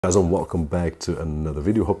Guys, and welcome back to another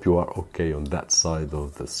video. Hope you are okay on that side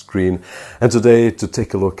of the screen. And today to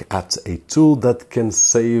take a look at a tool that can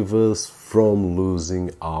save us from losing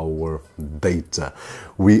our data.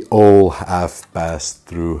 We all have passed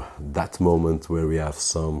through that moment where we have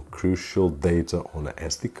some crucial data on an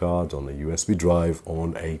SD card, on a USB drive,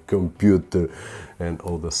 on a computer, and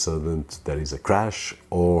all of a sudden there is a crash,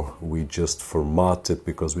 or we just format it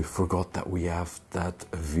because we forgot that we have that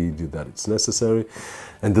video that it's necessary.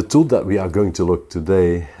 And the tool that we are going to look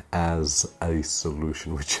today as a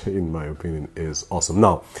solution, which in my opinion is awesome.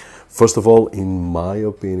 Now, first of all, in my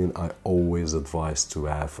opinion, I always advise to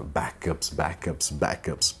have backups.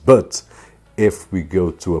 But if we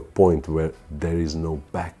go to a point where there is no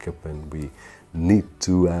backup and we need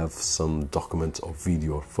to have some document or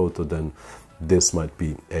video or photo, then this might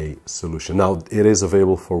be a solution. Now, it is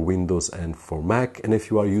available for Windows and for Mac, and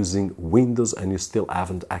if you are using Windows and you still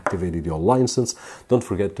haven't activated your license, don't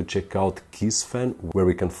forget to check out KeysFan, where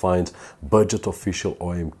we can find budget official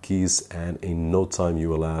OEM keys, and in no time you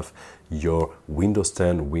will have your Windows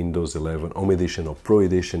 10, Windows 11, Home Edition or Pro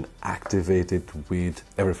Edition activated with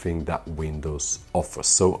everything that Windows offers.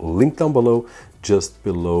 So link down below, just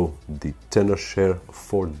below the Tenorshare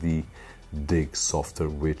for the Dig software,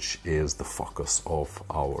 which is the focus of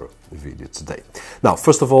our video today. Now,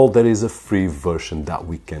 first of all, there is a free version that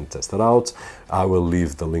we can test it out. I will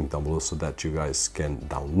leave the link down below so that you guys can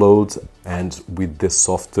download. And with this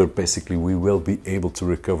software, basically, we will be able to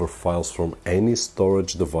recover files from any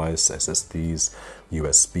storage device, SSDs,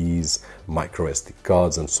 USBs, micro SD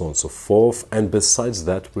cards, and so on and so forth. And besides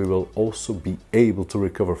that, we will also be able to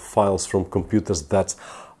recover files from computers that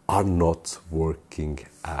are not working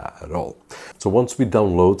at all. So once we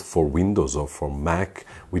download for Windows or for Mac,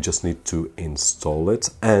 we just need to install it,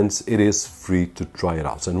 and it is free to try it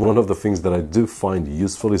out. And one of the things that I do find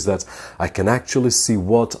useful is that I can actually see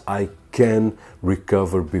what I can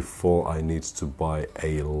recover before I need to buy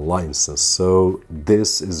a license. So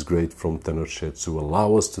this is great from Tenorshare to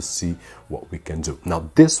allow us to see what we can do. Now,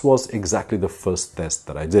 this was exactly the first test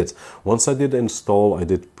that I did. Once I did install, I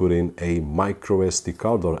did put in a micro SD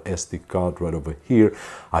card or SD card right over here.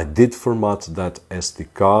 I did format that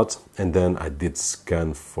SD card, and then I did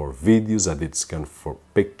scan for videos, I did scan for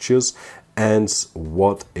pictures, and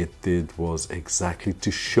what it did was exactly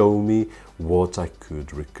to show me what I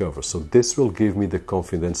could recover. So this will give me the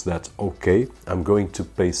confidence that, okay, I'm going to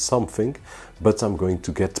pay something, but I'm going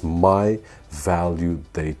to get my value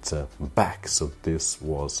data back. So this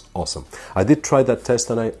was awesome. I did try that test,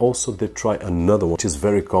 and I also did try another one, which is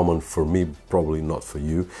very common for me, probably not for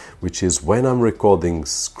you, which is when I'm recording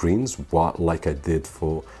screens, like I did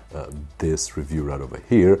for this review right over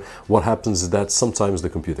here. What happens is that sometimes the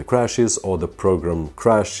computer crashes or the program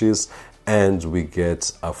crashes, and we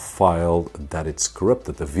get a file that it's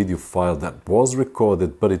corrupted, a video file that was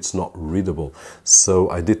recorded, but it's not readable. So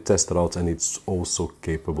I did test it out, and it's also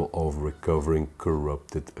capable of recovering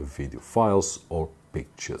corrupted video files or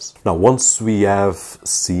pictures. Now, once we have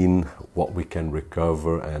seen what we can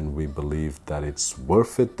recover and we believe that it's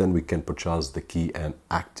worth it, then we can purchase the key and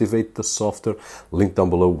activate the software. Link down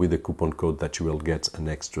below with a coupon code that you will get an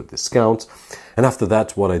extra discount. And after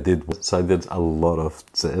that, what I did was I did a lot of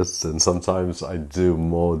tests, and sometimes I do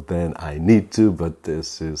more than I need to, but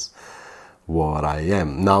this is what I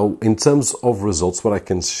am. Now, in terms of results, what I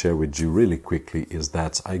can share with you really quickly is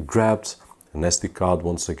that I grabbed an SD card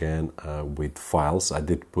once again with files. I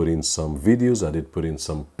did put in some videos, I did put in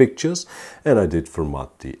some pictures, and I did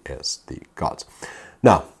format the SD card.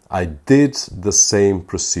 Now, I did the same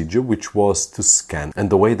procedure, which was to scan. And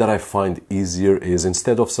the way that I find easier is,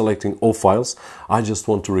 instead of selecting all files, I just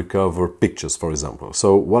want to recover pictures, for example.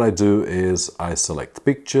 So what I do is I select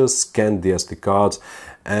pictures, scan the SD card,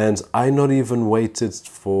 and I not even waited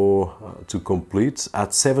for to complete. At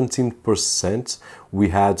 17%, we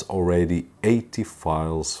had already 80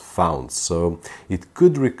 files found. So it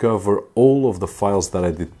could recover all of the files that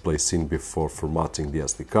I did place in before formatting the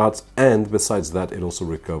SD card. And besides that, it also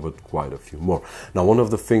recovered quite a few more. Now, one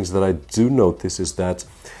of the things that I do notice is that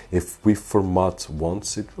if we format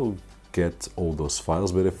once, it will get all those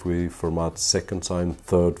files, but if we format second time,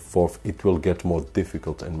 third, fourth, it will get more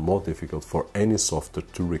difficult and more difficult for any software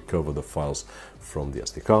to recover the files from the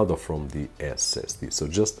SD card or from the SSD. So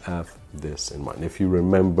just have this in mind. If you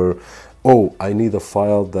remember, oh, I need a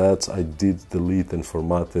file that I did delete and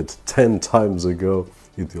formatted 10 times ago,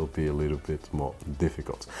 it will be a little bit more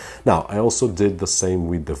difficult. Now, I also did the same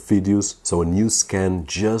with the videos, so a new scan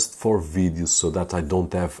just for videos so that I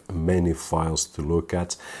don't have many files to look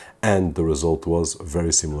at. And the result was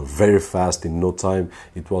very similar, very fast, in no time.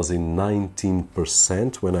 It was in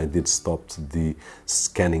 19% when I did stop the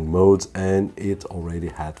scanning mode, and it already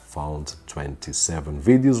had found 27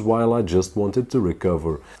 videos, while I just wanted to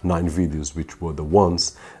recover 9 videos, which were the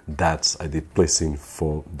ones that I did placing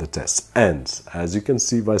for the test. And as you can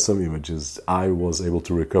see by some images, I was able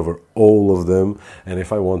to recover all of them, and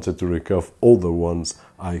if I wanted to recover all the ones,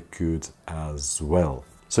 I could as well.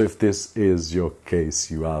 So if this is your case,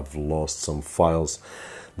 you have lost some files,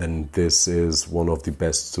 then this is one of the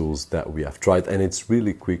best tools that we have tried, and it's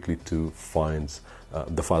really quickly to find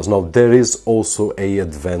the files. Now, there is also a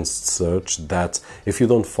advanced search that if you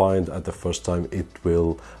don't find at the first time, it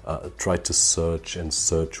will try to search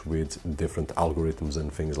with different algorithms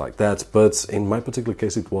and things like that. But in my particular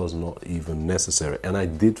case, it was not even necessary, and I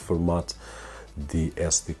did format the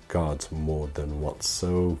SD card more than once.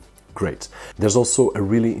 So great. There's also a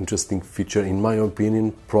really interesting feature, in my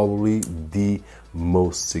opinion, probably the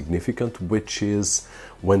most significant, which is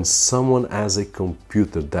when someone has a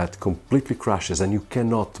computer that completely crashes and you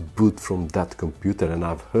cannot boot from that computer, and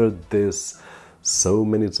I've heard this so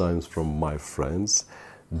many times from my friends.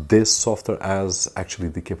 This software has actually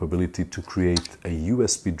the capability to create a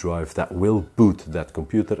USB drive that will boot that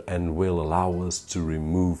computer and will allow us to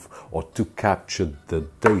remove or to capture the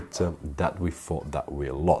data that we thought that we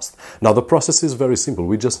lost. Now, the process is very simple.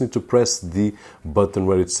 We just need to press the button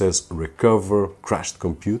where it says recover crashed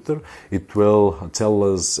computer. It will tell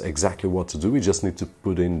us exactly what to do. We just need to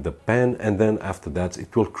put in the PAN, and then after that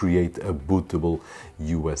it will create a bootable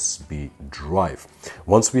USB drive.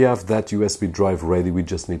 Once we have that USB drive ready, we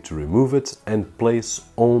just need to remove it and place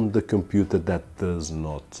on the computer that does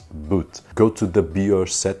not boot. Go to the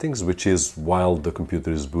BIOS settings, which is while the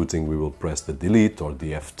computer is booting, we will press the delete or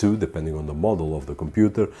the F2 depending on the model of the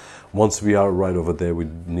computer. Once we are right over there, we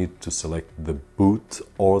need to select the boot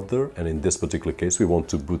order, and in this particular case we want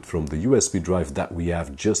to boot from the USB drive that we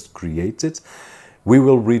have just created. We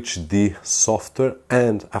will reach the software,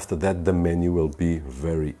 and after that the menu will be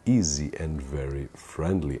very easy and very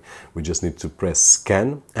friendly. We just need to press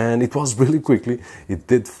scan, and it was really quickly. It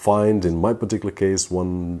did find, in my particular case,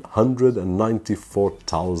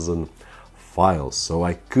 194,000 files, so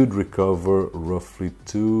I could recover roughly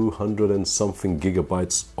 200 and something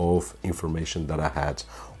gigabytes of information that I had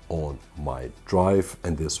on my drive,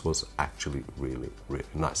 and this was actually really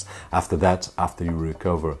nice. After that, after you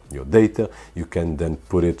recover your data, you can then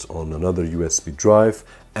put it on another USB drive,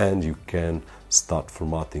 and you can start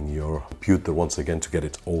formatting your computer once again to get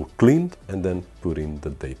it all cleaned, and then putting the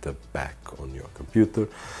data back on your computer.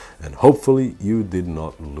 And hopefully you did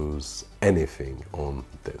not lose anything on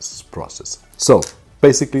this process. So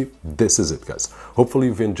basically, this is it, guys. Hopefully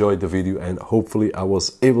you've enjoyed the video, and hopefully I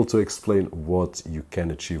was able to explain what you can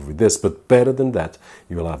achieve with this. But better than that,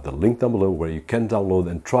 you will have the link down below where you can download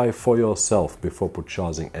and try for yourself before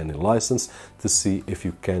purchasing any license to see if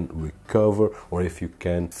you can recover or if you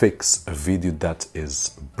can fix a video that is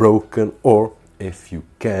broken, or if you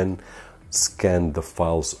can scan the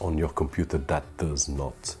files on your computer that does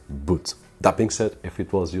not boot. That being said, if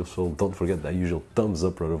it was useful, don't forget that usual thumbs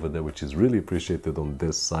up right over there, which is really appreciated on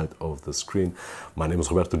this side of the screen. My name is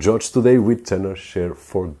Roberto Jorge, today with Tenorshare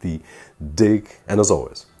for the dig. And as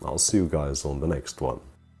always, I'll see you guys on the next one.